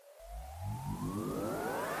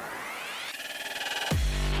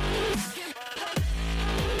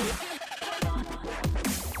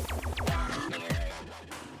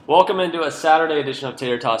Welcome into a Saturday edition of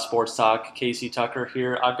Tater Tot Sports Talk. Casey Tucker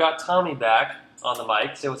here. I've got Tommy back on the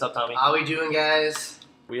mic. Say what's up, Tommy. How we doing, guys?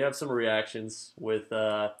 We have some reactions with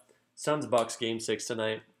Suns Bucks Game 6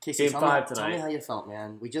 tonight. Casey, Game 5 tonight. Tell me how you felt,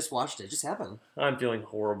 man. We just watched it. It just happened. I'm feeling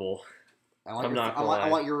horrible. I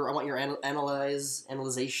want your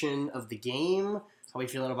analyzation of the game. How are you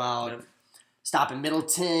feeling about stopping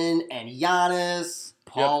Middleton and Giannis?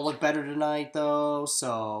 Paul looked better tonight, though.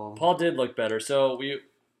 So Paul did look better. So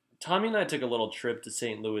Tommy and I took a little trip to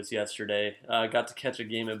St. Louis yesterday. Got to catch a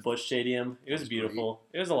game at Busch Stadium. It was beautiful.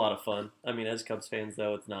 Great. It was a lot of fun. I mean, as Cubs fans,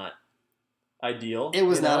 though, it's not ideal. It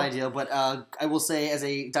was not ideal, but I will say, as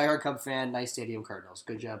a diehard Cub fan, nice stadium, Cardinals.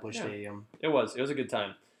 Good job, Busch Stadium. It was a good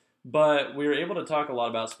time. But we were able to talk a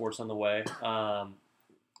lot about sports on the way.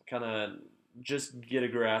 Kind of just get a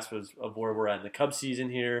grasp of where we're at in the Cubs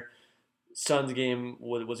season here. Suns game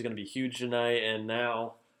was going to be huge tonight, and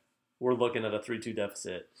now we're looking at a 3-2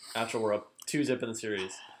 deficit after we're up 2-0 in the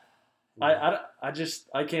series.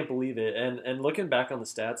 I can't believe it. And looking back on the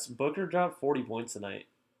stats, Booker dropped 40 points tonight.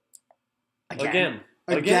 Again.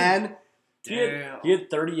 He had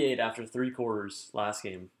 38 after 3 quarters last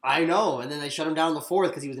game. I know, and then they shut him down in the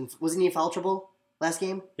fourth because wasn't he in foul trouble last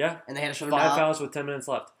game? Yeah. And they had to shut him down. 5 fouls with 10 minutes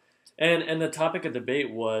left. And the topic of debate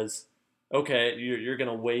was, okay, you're going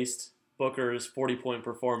to waste Booker's 40-point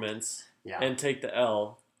performance and take the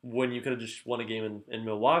L when you could have just won a game in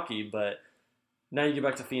Milwaukee. But now you get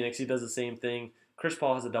back to Phoenix. He does the same thing. Chris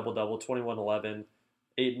Paul has a double-double, 21-11.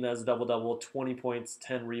 Ayton has a double-double, 20 points,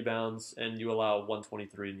 10 rebounds, and you allow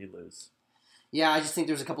 123 and you lose. Yeah, I just think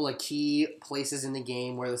there's a couple of key places in the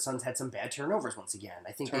game where the Suns had some bad turnovers once again.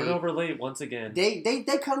 I think late once again. They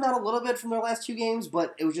come down a little bit from their last 2 games,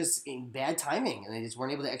 but it was just bad timing, and they just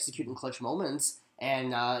weren't able to execute in clutch moments.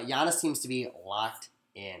 And Giannis seems to be locked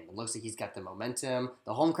in. It looks like he's got the momentum.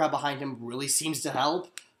 The home crowd behind him really seems to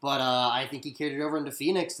help, but I think he carried it over into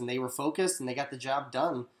Phoenix, and they were focused, and they got the job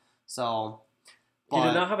done. So he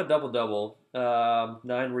did not have a double-double,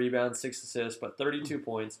 9 rebounds, 6 assists, but 32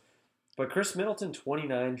 points. But Chris Middleton,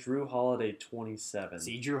 29. Drew Holiday, 27.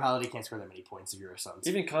 See, Drew Holiday can't score that many points if you're a Suns.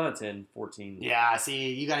 Even Connaughton, 14. Yeah,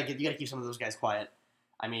 see, you gotta keep some of those guys quiet.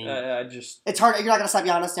 I mean, it's hard. You're not gonna stop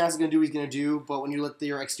Giannis. Giannis is gonna do what he's gonna do. But when you let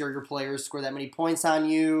your exterior players score that many points on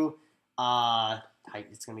you,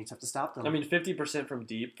 it's gonna be tough to stop them. I mean, 50% from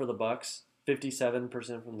deep for the Bucks,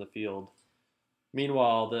 57% from the field.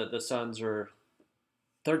 Meanwhile, the Suns are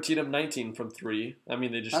 13 of 19 from 3. I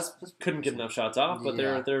mean, they just couldn't get enough shots off, but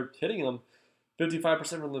they're hitting them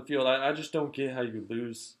 55% from the field. I just don't get how you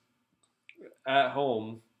lose at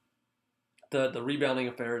home. The rebounding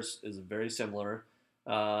affair is very similar.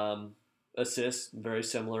 Assists, very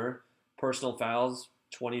similar. Personal fouls,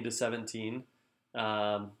 20-17.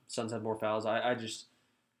 Suns had more fouls.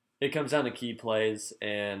 It comes down to key plays,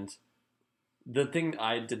 and the thing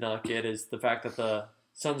I did not get is the fact that the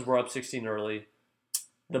Suns were up 16 early.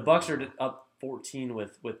 The Bucks are up 14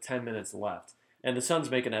 with 10 minutes left. And the Suns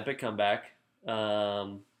make an epic comeback.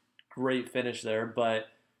 Great finish there. But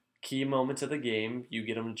key moments of the game, you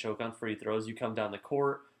get them to choke on free throws. You come down the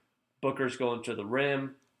court. Booker's going to the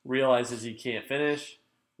rim. Realizes he can't finish.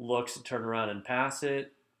 Looks to turn around and pass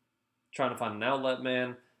it. Trying to find an outlet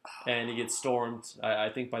man. And he gets stormed, I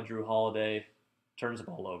think, by Drew Holiday. Turns the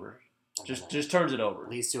ball over. Just turns it over.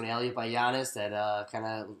 Leads to an alley by Giannis that kind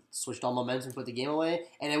of switched all momentum, put the game away.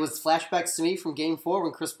 And it was flashbacks to me from Game 4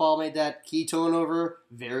 when Chris Paul made that key turnover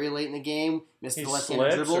very late in the game. Missed the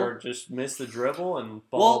left-handed dribble. Or just missed the dribble and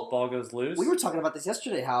ball goes loose. We were talking about this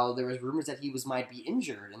yesterday, how there was rumors that he might be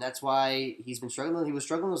injured. And that's why he's been struggling. He was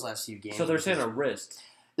struggling those last few games. So they're saying a wrist.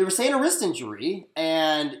 They were saying a wrist injury.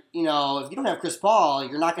 And, if you don't have Chris Paul,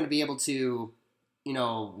 you're not going to be able to,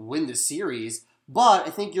 win this series. But I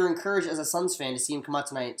think you're encouraged as a Suns fan to see him come out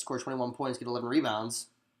tonight, score 21 points, get 11 rebounds.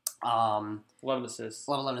 11 assists.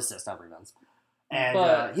 11 assists, not rebounds.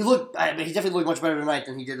 And he definitely looked much better tonight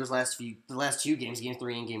than he did the last 2 games, Game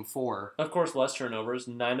 3 and Game 4. Of course, less turnovers,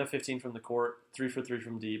 9 of 15 from the court, 3 for 3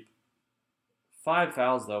 from deep. 5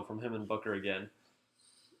 fouls, though, from him and Booker again.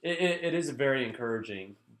 It is very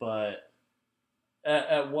encouraging, but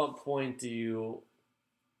at what point do you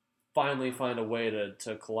finally find a way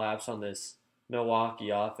to collapse on this Milwaukee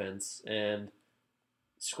offense and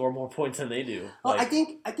score more points than they do? Well, I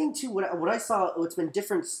think too. What I saw, what's been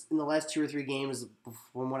different in the last 2 or 3 games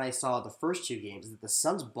from when I saw the first 2 games, is that the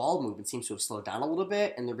Suns' ball movement seems to have slowed down a little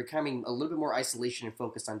bit, and they're becoming a little bit more isolation and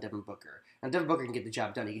focused on Devin Booker. Now, Devin Booker can get the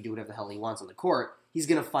job done. He can do whatever the hell he wants on the court. He's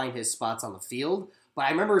going to find his spots on the field. But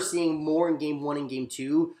I remember seeing more in Game 1 and Game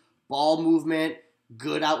 2, ball movement,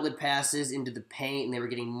 good outlet passes into the paint, and they were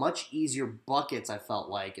getting much easier buckets, I felt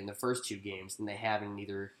like, in the first 2 games than they have in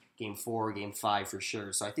either Game 4, Game 5 for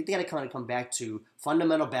sure. So I think they got to kind of come back to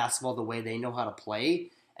fundamental basketball the way they know how to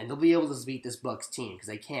play, and they'll be able to beat this Bucks team because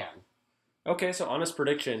they can. Okay, so honest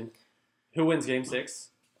prediction: who wins Game 6?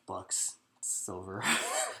 Bucks. It's over.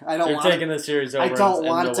 They're taking the series over. I don't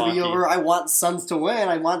want it to be over. I want Suns to win.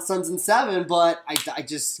 I want Suns in 7, but I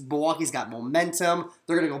just Milwaukee's got momentum.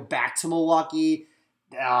 They're gonna go back to Milwaukee.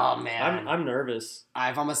 Oh man, I'm nervous.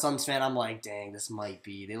 If I'm a Suns fan, I'm like, dang, this might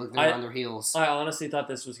be. They look on their heels. I honestly thought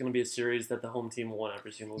this was going to be a series that the home team won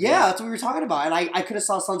every single game. Yeah, that's what we were talking about. And I could have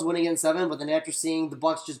saw Suns winning in 7, but then after seeing the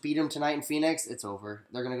Bucks just beat them tonight in Phoenix, it's over.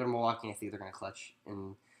 They're going to go to Milwaukee, and I think they're going to clutch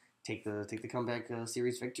and take the comeback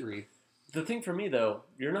series victory. The thing for me, though,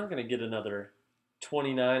 you're not going to get another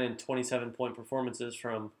 29 and 27-point performances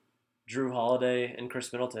from Jrue Holiday and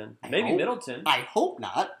Chris Middleton. Maybe Middleton. I hope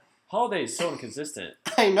not. Holiday is so inconsistent.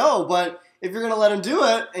 I know, but if you're going to let him do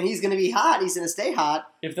it, and he's going to be hot, he's going to stay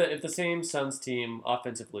hot. If the same Suns team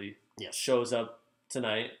offensively shows up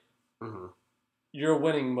tonight, you're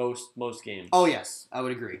winning most games. Oh yes, I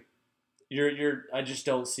would agree. I just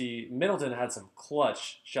don't see Middleton had some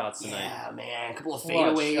clutch shots tonight. Yeah, man, a couple of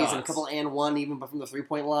fadeaways and a couple and one even from the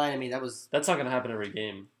 3-point line. I mean, that's not going to happen every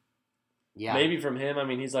game. Yeah, maybe from him. I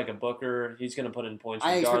mean, he's like a booker. He's going to put in points.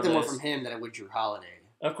 I expected more from him than I would Jrue Holiday.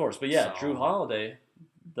 Of course, but yeah, Jrue Holiday,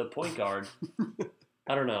 the point guard.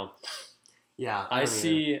 I don't know. Yeah, I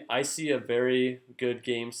see a very good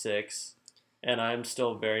Game 6, and I'm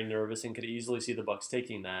still very nervous and could easily see the Bucks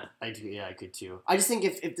taking that. I do. Yeah, I could too. I just think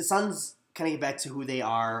if the Suns kind of get back to who they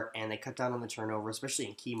are and they cut down on the turnover, especially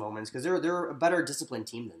in key moments, because they're a better disciplined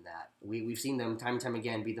team than that. We've seen them time and time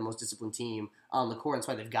again be the most disciplined team on the court. That's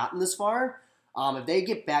why they've gotten this far. If they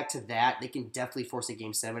get back to that, they can definitely force a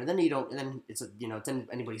Game 7, and then it's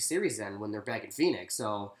anybody's series then when they're back in Phoenix.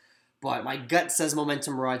 So, but my gut says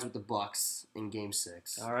momentum rides with the Bucks in Game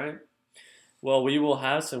 6. All right. Well, we will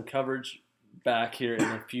have some coverage back here in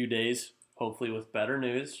a few days, hopefully with better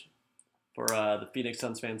news for the Phoenix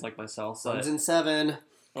Suns fans like myself. Suns in 7.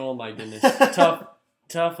 Oh my goodness, tough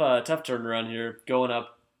turnaround here, going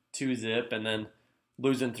up 2-0 and then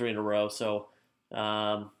losing 3 in a row. So.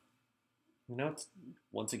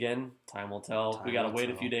 Once again, time will tell. We got to wait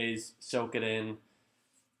a few days, soak it in.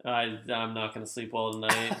 I'm not going to sleep well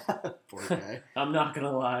tonight. Poor guy. I'm not going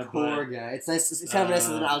to lie. Poor guy. It's nice. It's kind of nice as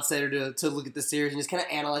an outsider to look at the series and just kind of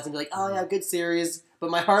analyze and be like, oh, yeah, good series. But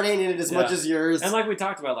my heart ain't in it as much as yours. And like we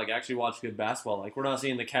talked about, actually watch good basketball. We're not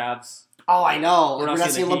seeing the Cavs. Oh, I know. We're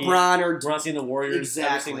not seeing LeBron we're not seeing the Warriors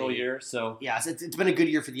every single year. So yeah, it's been a good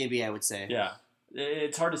year for the NBA, I would say. Yeah.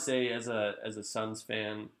 It's hard to say as a Suns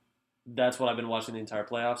fan. That's what I've been watching the entire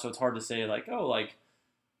playoffs, so it's hard to say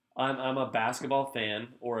I'm a basketball fan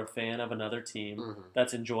or a fan of another team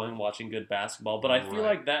that's enjoying watching good basketball. But I feel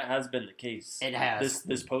like that has been the case. It has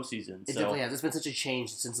this postseason. It definitely has. It's been such a change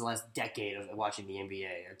since the last decade of watching the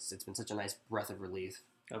NBA. It's been such a nice breath of relief.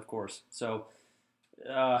 Of course. So it's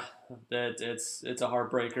a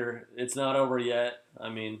heartbreaker. It's not over yet. I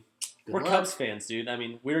mean. We're Cubs fans, dude. I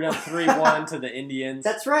mean, we were down 3-1 to the Indians.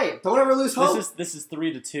 That's right. Don't ever lose hope. This is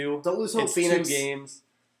 3-2. Don't lose hope, it's Phoenix. 2 games.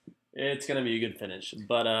 It's gonna be a good finish.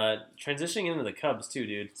 But transitioning into the Cubs too,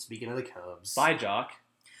 dude. Speaking of the Cubs, bye, Jock.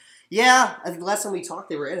 Yeah, I think the last time we talked,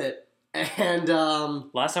 they were in it. And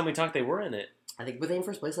last time we talked, they were in it. I think were they in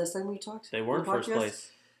first place last time we talked? They were in first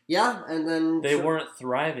place. Yeah, and then they weren't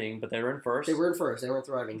thriving, but they were in first. They were in first. They weren't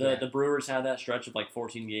thriving. The Brewers had that stretch of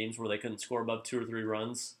 14 games where they couldn't score above 2 or 3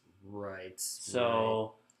 runs. Right.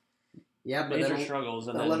 So, yeah, but major struggles.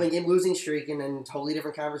 And 11-game losing streak, and then totally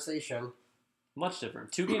different conversation. Much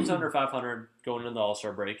different. 2 games under 500 going into the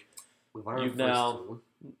All-Star break. You've now.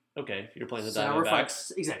 Okay, you're playing the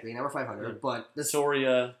Diamondbacks. Exactly, now we're 500. But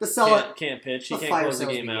Soria can't pitch. He can't close the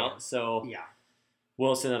game out. So yeah,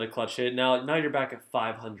 Wilson had a clutch hit. Now you're back at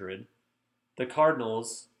 500. The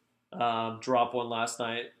Cardinals dropped one last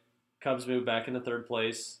night. Cubs moved back into 3rd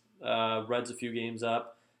place. Reds a few games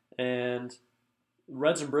up. And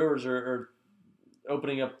Reds and Brewers are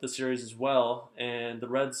opening up the series as well. And the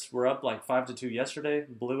Reds were up 5-2 yesterday,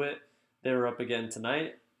 blew it. They were up again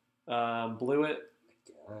tonight, blew it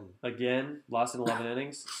again, lost in 11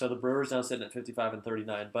 innings. So the Brewers now sitting at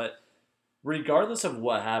 55-39. But regardless of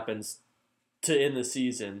what happens to end the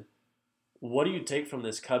season, what do you take from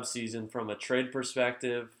this Cubs season from a trade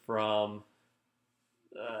perspective, from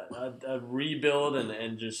a rebuild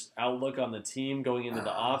and just outlook on the team going into the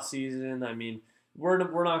offseason? I mean, we're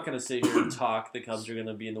not going to sit here and talk the Cubs are going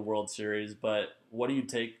to be in the World Series, but what do you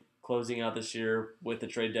take closing out this year with the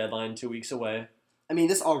trade deadline 2 weeks away? I mean,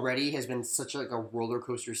 this already has been such a roller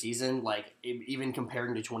coaster season, even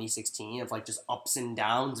comparing to 2016 of just ups and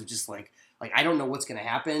downs of just Like, I don't know what's going to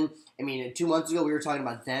happen. I mean, 2 months ago, we were talking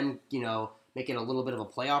about them, making a little bit of a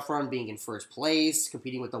playoff run, being in first place,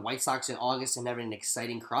 competing with the White Sox in August and having an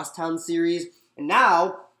exciting crosstown series. And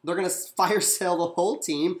now they're going to fire sale the whole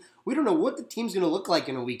team. We don't know what the team's going to look like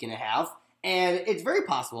in a week and a half. And it's very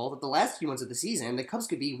possible that the last few months of the season, the Cubs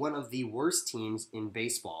could be one of the worst teams in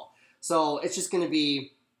baseball. So it's just going to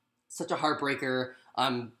be such a heartbreaker.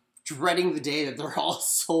 I'm dreading the day that they're all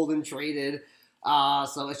sold and traded.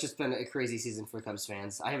 So it's just been a crazy season for Cubs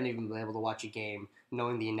fans. I haven't even been able to watch a game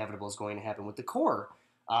knowing the inevitable is going to happen with the core.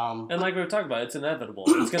 And like we were talking about, it's inevitable.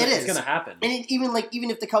 It's gonna happen. And even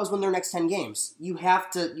if the Cubs win their next 10 games, you have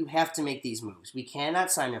to make these moves. We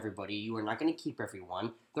cannot sign everybody. You are not going to keep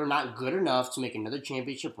everyone. They're not good enough to make another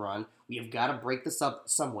championship run. We have got to break this up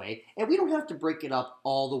some way, and we don't have to break it up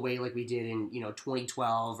all the way like we did in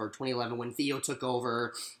 2012 or 2011 when Theo took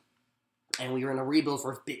over, and we were in a rebuild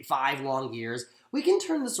for 5 long years. We can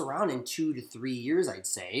turn this around in 2 to 3 years, I'd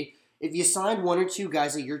say. If you sign 1 or 2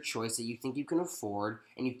 guys of your choice that you think you can afford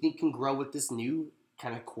and you think can grow with this new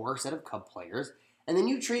kind of core set of Cub players, and then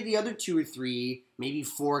you trade the other 2 or 3, maybe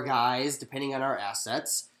 4 guys, depending on our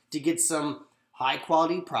assets, to get some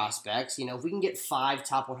high-quality prospects. If we can get 5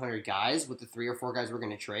 top 100 guys with the 3 or 4 guys we're going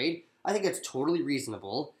to trade, I think that's totally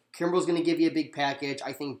reasonable. Kimbrel's going to give you a big package.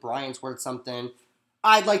 I think Bryant's worth something.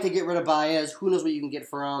 I'd like to get rid of Baez. Who knows what you can get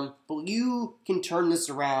for him? But you can turn this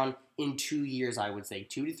around in 2 years, I would say.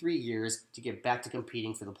 2 to 3 years to get back to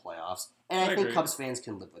competing for the playoffs. And I think agree. Cubs fans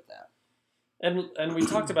can live with that. And we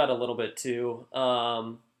talked about it a little bit, too.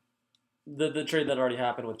 The trade that already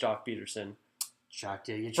happened with Jock Peterson. Jock,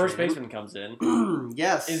 did you First trade baseman comes in.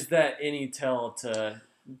 Yes. Is that any tell to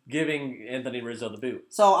giving Anthony Rizzo the boot?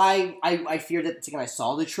 So I feared that when I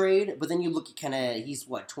saw the trade, but then you look at he's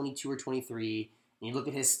 22 or 23, and you look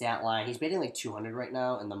at his stat line. He's batting like 200 right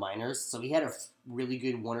now in the minors. So he had a really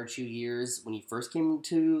good 1 or 2 years when he first came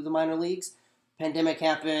to the minor leagues. Pandemic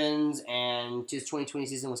happens, and his 2020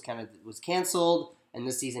 season was canceled. And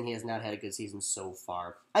this season, he has not had a good season so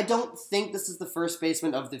far. I don't think this is the first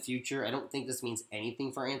baseman of the future. I don't think this means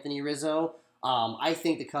anything for Anthony Rizzo. I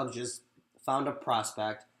think the Cubs just found a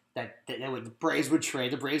prospect that the Braves would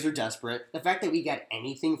trade. The Braves are desperate. The fact that we got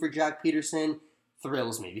anything for Jock Peterson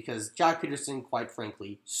thrills me because Jock Peterson, quite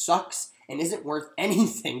frankly, sucks and isn't worth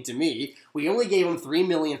anything to me. We only gave him $3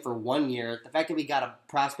 million for 1 year. The fact that we got a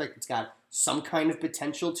prospect that's got some kind of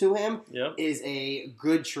potential to him is a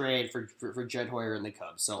good trade for Jed Hoyer and the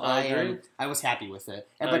Cubs. So I was happy with it.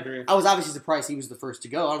 But I was obviously surprised he was the first to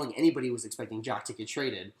go. I don't think anybody was expecting Jock to get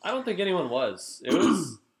traded. I don't think anyone was.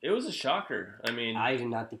 It was a shocker. I mean, I did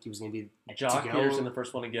not think he was going to be Jock Peterson, the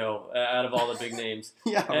first one to go out of all the big names.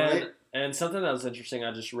 Right. And something that was interesting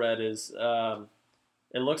I just read is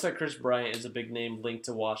it looks like Chris Bryant is a big name linked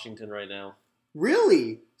to Washington right now.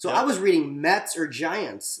 Really? So I was reading Mets or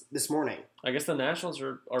Giants this morning. I guess the Nationals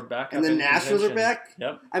are back. And the Nationals are back?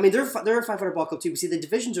 Yep. I mean, they're a 500 ball club too. But see, the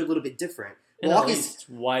divisions are a little bit different. Milwaukee's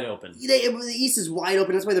wide open. The East is wide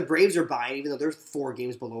open. That's why the Braves are buying, even though they're 4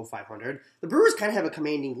 games below 500. The Brewers kind of have a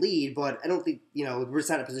commanding lead, but I don't think, we're just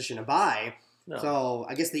not in a position to buy. No. So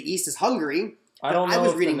I guess the East is hungry. I don't know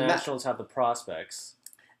if the Nationals have the prospects.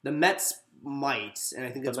 The Mets might, and I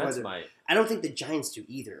think that's why might. I don't think the Giants do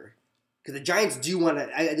either. Because the Giants do want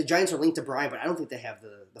to. The Giants are linked to Bryant, but I don't think they have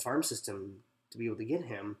the farm system to be able to get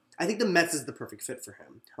him. I think the Mets is the perfect fit for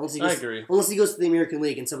him. I agree. Unless he goes to the American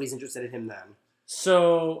League and somebody's interested in him then.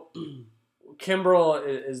 So, Kimbrel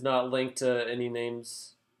is not linked to any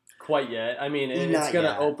names quite yet. I mean, it's going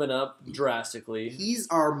to open up drastically. He's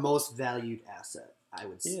our most valued asset, I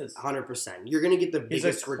would say. He is. 100%. You're going to get the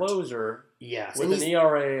biggest... He's a closer yes. with an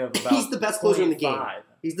ERA of about He's the best closer in the game. 5.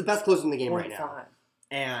 He's the best closer in the game 0.5. right now.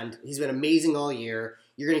 And he's been amazing all year.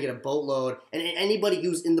 You're going to get a boatload. And anybody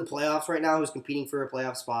who's in the playoffs right now who's competing for a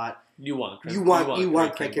playoff spot, you want Craig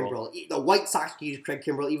Kimbrel. The White Sox can use Craig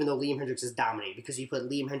Kimbrel even though Liam Hendricks is dominating because you put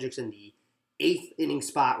Liam Hendricks in the 8th inning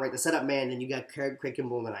spot, right, the setup man, and you got Craig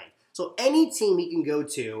Kimbrel in the 9th. So any team he can go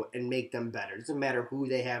to and make them better. It doesn't matter who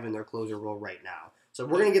they have in their closer role right now. So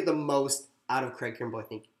we're going to get the most out of Craig Kimbrel, I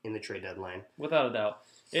think, in the trade deadline. Without a doubt.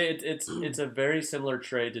 It's a very similar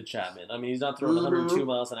trade to Chapman. I mean, he's not throwing 102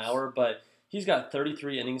 miles an hour, but he's got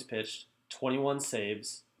 33 innings pitched, 21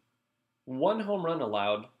 saves, 1 home run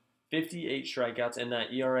allowed, 58 strikeouts, and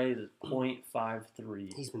that ERA is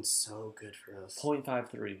 .53. He's been so good for us.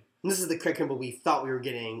 .53. And this is the Craig Kimbrel we thought we were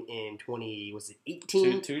getting in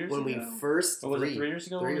 2018? 2 years when ago? We first... Or was it 3 years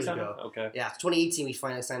ago? 3 years ago. Okay. Yeah, 2018 we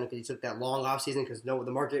finally signed him because he took that long offseason because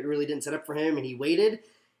the market really didn't set up for him, and he waited.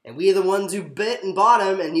 And we are the ones who bit and bought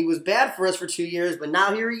him, and he was bad for us for 2 years, but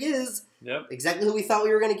now here he is. Yep. Exactly who we thought we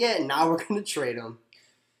were going to get, and now we're going to trade him.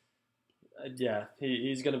 Yeah,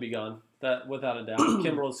 he's going to be gone. That without a doubt.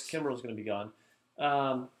 Kimbrel's going to be gone.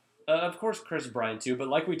 Of course, Chris Bryant too. But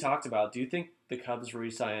like we talked about, do you think the Cubs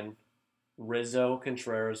re-sign Rizzo,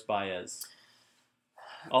 Contreras, Baez?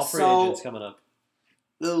 All free agents coming up.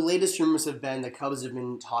 The latest rumors have been the Cubs have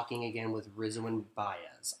been talking again with Rizzo and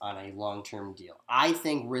Baez on a long-term deal. I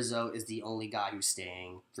think Rizzo is the only guy who's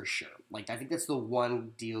staying for sure. Like, I think that's the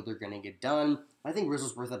one deal they're going to get done. I think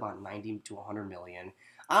Rizzo's worth about $90 to $100 million.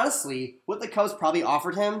 Honestly, what the Cubs probably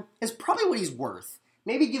offered him is probably what he's worth.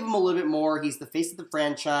 Maybe give him a little bit more. He's the face of the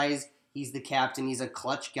franchise. He's the captain. He's a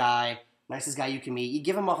clutch guy. Nicest guy you can meet. You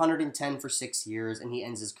give him $110 for 6 years, and he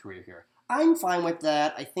ends his career here. I'm fine with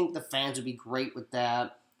that. I think the fans would be great with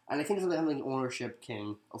that. And I think it's something ownership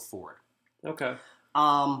can afford. Okay.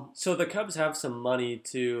 So the Cubs have some money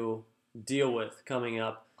to deal with coming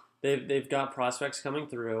up. They've got prospects coming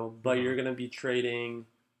through, but you're going to be trading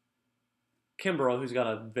Kimbrel, who's got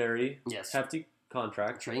a very hefty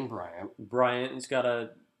contract. Trading Bryant. Bryant,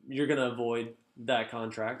 you're going to avoid that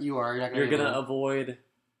contract. You are. You're going to avoid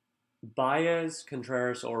Baez,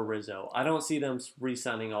 Contreras, or Rizzo. I don't see them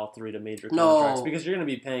re-signing all three to major contracts because you're going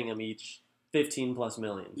to be paying them each $15+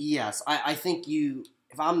 million. Yes, I think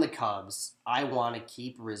if I'm the Cubs, I want to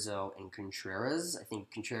keep Rizzo and Contreras. I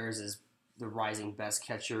think Contreras is the rising best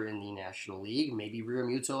catcher in the National League. Maybe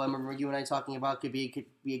Realmuto, I remember you and I talking about, could be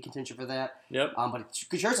a contention for that. Yep. But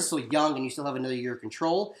Contreras is still young, and you still have another year of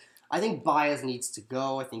control. I think Baez needs to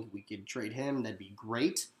go. I think we could trade him. That'd be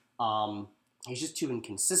great. He's just too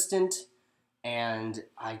inconsistent, and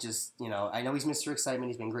I just, I know he's Mr. Excitement.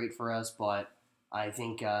 He's been great for us, but I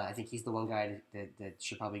think he's the one guy that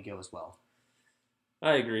should probably go as well.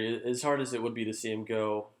 I agree. As hard as it would be to see him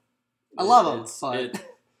go, I love him, but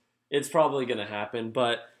it's probably going to happen.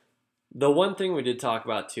 But the one thing we did talk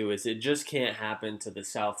about too is it just can't happen to the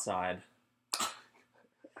South Side.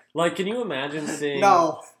 Like, can you imagine seeing?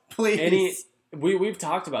 No, please. We've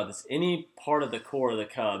talked about this. Any part of the core of the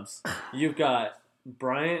Cubs, you've got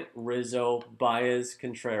Bryant, Rizzo, Baez,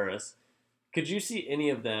 Contreras. Could you see any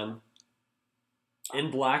of them in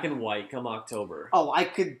black and white come October? Oh, I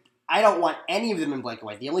could. I don't want any of them in black and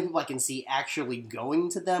white. The only people I can see actually going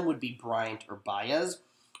to them would be Bryant or Baez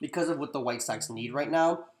because of what the White Sox need right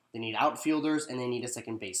now. They need outfielders and they need a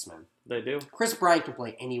second baseman. They do. Chris Bryant can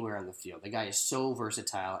play anywhere on the field. The guy is so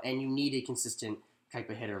versatile, and you need a consistent type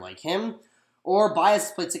of hitter like him. Or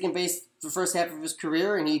Baez played second base for the first half of his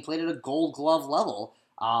career, and he played at a Gold Glove level.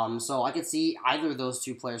 So I could see either of those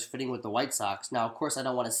two players fitting with the White Sox. Now, of course, I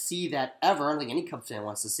don't want to see that ever. I don't think any Cubs fan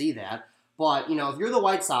wants to see that. But, if you're the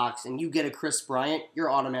White Sox and you get a Chris Bryant,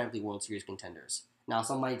 you're automatically World Series contenders. Now,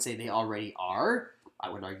 some might say they already are. I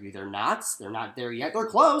would argue they're not. They're not there yet. They're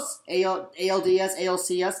close. ALDS,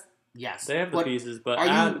 ALCS, yes. They have the pieces, but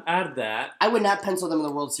add that. I would not pencil them in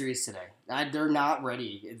the World Series today. They're not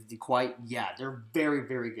ready quite yet. They're very,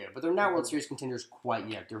 very good. But they're not World Series contenders quite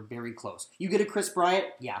yet. They're very close. You get a Chris Bryant,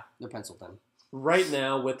 yeah, they're penciled in. Right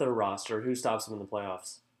now, with their roster, who stops them in the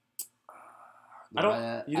playoffs?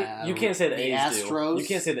 You can't say the A's Astros. do. You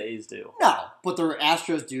can't say the A's do. No, but the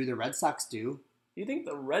Astros do. The Red Sox do. You think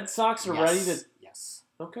the Red Sox are ready to... Yes.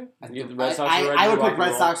 Okay. I would pick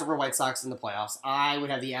Red Sox over White Sox in the playoffs. I would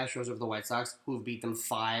have the Astros over the White Sox, who have beat them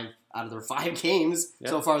 5 out of their 5 games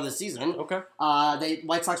so far this season. Okay.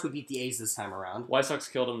 White Sox would beat the A's this time around. White Sox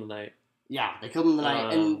killed them tonight. Yeah, they killed them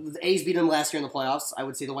tonight. And the A's beat them last year in the playoffs. I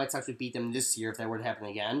would say the White Sox would beat them this year if that were to happen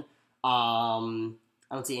again. I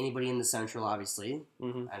don't see anybody in the Central, obviously.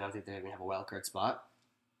 Mm-hmm. I don't think they even have a wild card spot.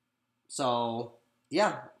 So...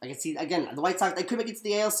 yeah, I can see, again, the White Sox, they could make it to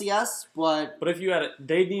the ALCS, but... But if you had it,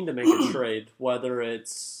 they need to make a trade, whether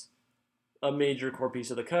it's a major core piece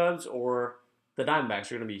of the Cubs or the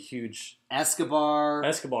Diamondbacks are going to be huge. Escobar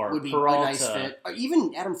would be Peralta. A nice fit. Or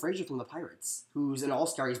even Adam Frazier from the Pirates, who's an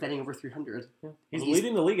all-star. He's batting over 300. Yeah. He's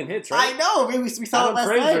leading the league in hits, right? I know. We saw it last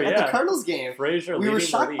night at the Cardinals game. Frazier we were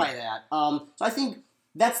shocked by that. So I think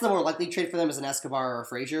that's the more likely trade for them is an Escobar or a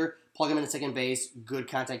Frazier. Plug him into second base, good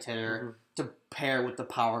contact hitter, to pair with the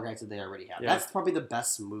power guys that they already have. Yeah. That's probably the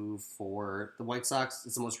best move for the White Sox.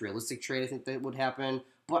 It's the most realistic trade I think that would happen.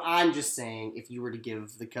 But I'm just saying, if you were to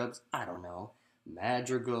give the Cubs, I don't know,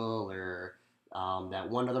 Madrigal or that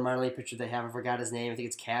one other minor league pitcher they have, I forgot his name. I think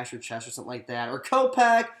it's Cash or Chess or something like that. Or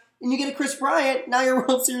Kopech, and you get a Chris Bryant, now you're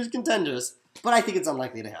World Series contenders. But I think it's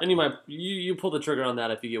unlikely to happen. And you might you pull the trigger on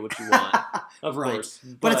that if you get what you want, of course.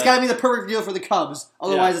 But it's got to be the perfect deal for the Cubs.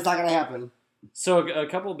 Otherwise, it's not going to happen. So a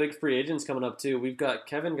couple of big free agents coming up too. We've got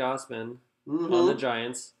Kevin Gausman on the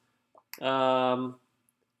Giants.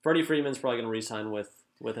 Freddie Freeman's probably going to re-sign with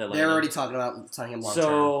Atlanta. They're already talking about signing him long term.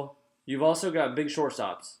 So you've also got big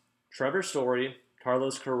shortstops: Trevor Story,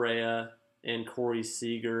 Carlos Correa, and Corey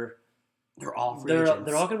Seager. They're all free agents.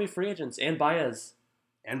 They're all going to be free agents. And Baez.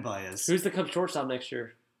 Who's the Cubs shortstop next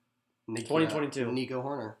year? 2022. Nico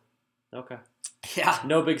Horner. Okay. Yeah.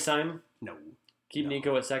 No big sign? No. Keep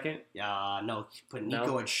Nico at second? Yeah, no. Put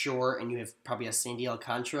Nico at short, and you have probably a Sandy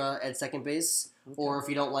Alcantara at second base. Okay. Or if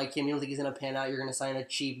you don't like him, you don't think he's going to pan out, you're going to sign a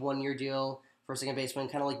cheap one-year deal for a second baseman,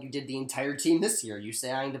 kind of like you did the entire team this year. You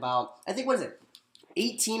signed about, I think,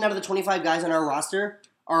 18 out of the 25 guys on our roster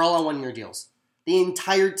are all on one-year deals. The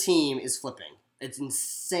entire team is flipping. It's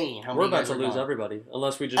insane how We're many guys about to lose gone. Everybody,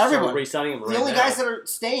 unless we just start re-signing them right now. The only guys that are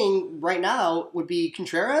staying right now would be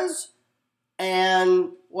Contreras and,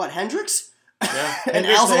 Hendricks? Yeah, and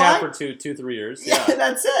Hendricks they have Alzolay? for 2-3 years. Yeah,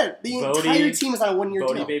 that's it. The entire team is on a one-year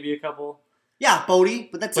deal. Bodie maybe a couple. Yeah, Bodie,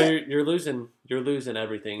 but that's it. You're losing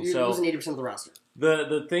everything. You're losing 80% of the roster.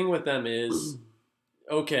 The thing with them is,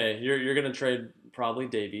 okay, you're going to trade probably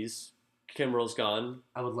Davies. Kimbrel's gone.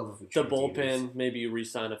 I would love if we trade the bullpen, Davies. Maybe you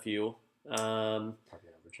re-sign a few.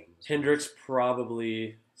 Hendricks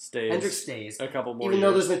probably stays. Hendricks stays a couple more Even years.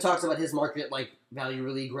 though there's been talks about his market value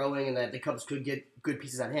really growing and that the Cubs could get good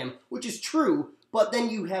pieces out of him, which is true, but then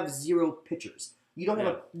you have zero pitchers. You don't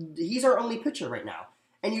have he's our only pitcher right now.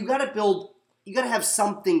 And you got to have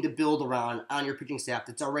something to build around on your pitching staff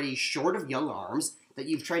that's already short of young arms that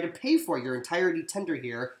you've tried to pay for your entire tender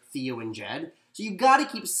here, Theo and Jed. So you got to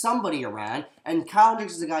keep somebody around, and Kyle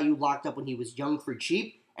Hendricks is a guy you locked up when he was young for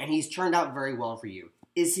cheap, and he's turned out very well for you.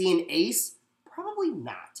 Is he an ace? Probably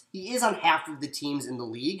not. He is on half of the teams in the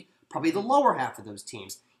league, probably the lower half of those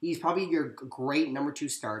teams. He's probably your great number 2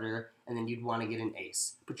 starter, and then you'd want to get an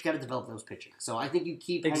ace. But you got to develop those pitching. So I think you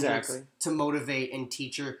keep Hendricks to motivate and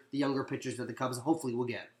teach the younger pitchers that the Cubs hopefully will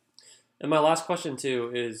get. And my last question,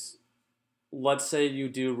 too, is let's say you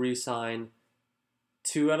do re-sign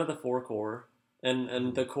 2 out of the 4 core.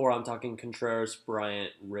 And the core, I'm talking Contreras, Bryant,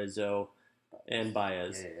 Rizzo, and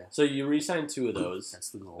Baez. Yeah. So you re-sign 2 of those. That's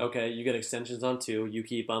the goal. Okay, you get extensions on 2. You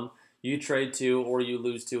keep them. You trade 2 or you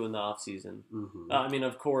lose 2 in the offseason. Mm-hmm.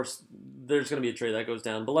 Of course, there's going to be a trade that goes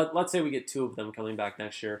down. But let's say we get 2 of them coming back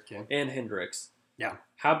next year. Okay. And Hendricks. Yeah.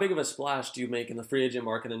 How big of a splash do you make in the free agent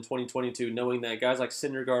market in 2022, knowing that guys like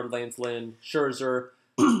Syndergaard, Lance Lynn, Scherzer,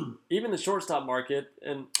 even the shortstop market,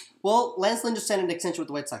 and well, Lance Lynn just signed an extension with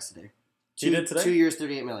the White Sox today. He did today? 2 years,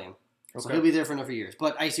 $38 million. So he'll be there for another years.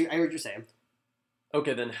 But I heard what you're saying.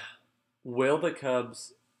 Okay, then will the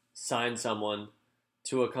Cubs sign someone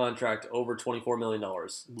to a contract over $24 million?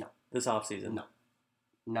 No. This offseason? No.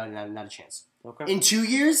 Not a chance. Okay. In 2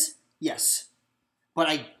 years, yes. But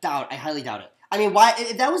I highly doubt it. I mean, why?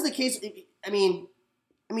 If that was the case, you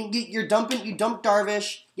dumped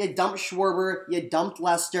Darvish, you dumped Schwarber, you dumped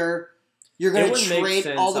Lester. You're going to trade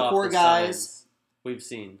all the core guys. We've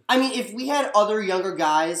seen. I mean, if we had other younger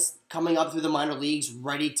guys coming up through the minor leagues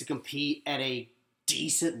ready to compete at a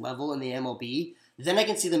decent level in the MLB, then I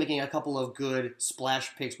can see them making a couple of good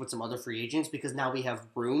splash picks with some other free agents because now we have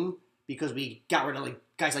room because we got rid of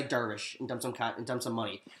guys like Darvish and dumped some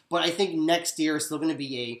money. But I think next year is still going to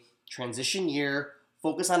be a transition year,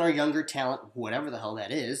 focus on our younger talent, whatever the hell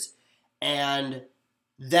that is, and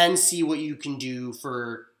then see what you can do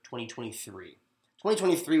for 2023.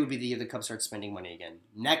 2023 would be the year the Cubs start spending money again.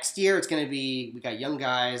 Next year, it's going to be, we got young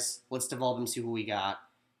guys, let's develop them, see who we got.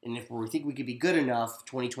 And if we think we could be good enough,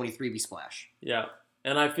 2023 be splash. Yeah.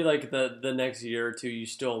 And I feel like the next year or two, you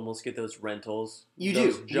still almost get those rentals. You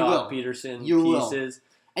those do. Jock Peterson you pieces. Will.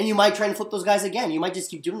 And you might try and flip those guys again. You might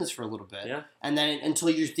just keep doing this for a little bit. Yeah. And then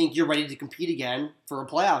until you think you're ready to compete again for a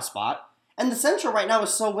playoff spot. And the Central right now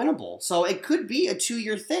is so winnable. So it could be a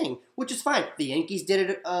 2-year thing, which is fine. The Yankees did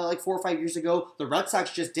it 4 or 5 years ago. The Red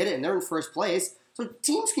Sox just did it, and they're in first place. So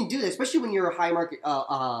teams can do this, especially when you're a high market,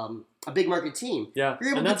 a big market team. Yeah,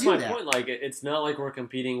 you're able and that's to do my that. point. Like, it's not like we're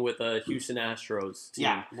competing with a Houston Astros team.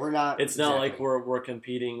 Yeah, we're not. It's not like we're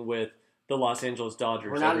competing with the Los Angeles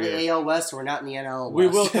Dodgers. We're not in the AL West. We're not in the NL West. We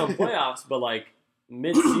will come playoffs, but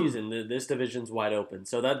mid-season, this division's wide open.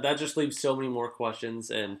 So that just leaves so many more questions.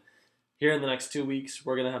 And here in the next 2 weeks,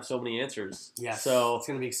 we're gonna have so many answers. Yeah, so it's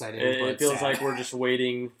gonna be exciting. It feels like we're just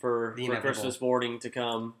waiting for inevitable. Christmas morning to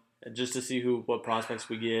come, just to see what prospects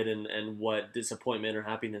we get and what disappointment or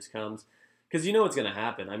happiness comes. Because it's going to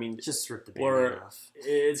happen. I mean, just rip the Band-Aid off.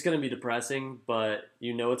 It's going to be depressing, but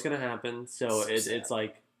it's going to happen. So it's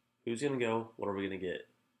like, who's going to go? What are we going to get?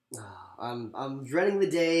 I'm dreading the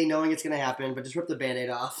day, knowing it's going to happen, but just rip the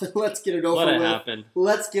Band-Aid off. Let's get it over with. Let it happen.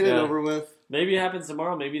 Let's get it over with. Maybe it happens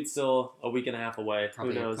tomorrow. Maybe it's still a week and a half away.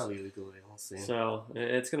 Probably, Who knows? Probably a week away. We'll see. So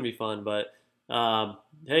it's going to be fun, but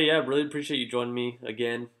Hey, yeah, really appreciate you joining me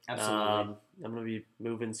again. Absolutely. I'm gonna be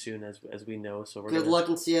moving soon, as we know. So good luck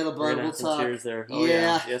in Seattle, bud. We'll some talk. Tears there. Oh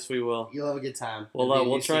yeah. Yes, we will. You'll have a good time.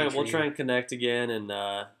 We'll try and connect again and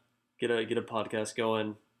get a podcast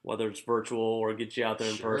going, whether it's virtual or get you out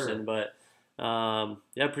there in person. But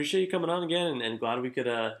yeah, appreciate you coming on again, and glad we could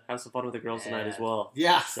have some fun with the girls tonight as well.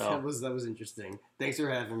 Yeah, so, that was interesting. Thanks for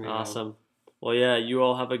having me. Awesome. Man. Well, yeah, you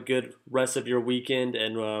all have a good rest of your weekend,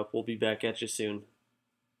 and we'll be back at you soon.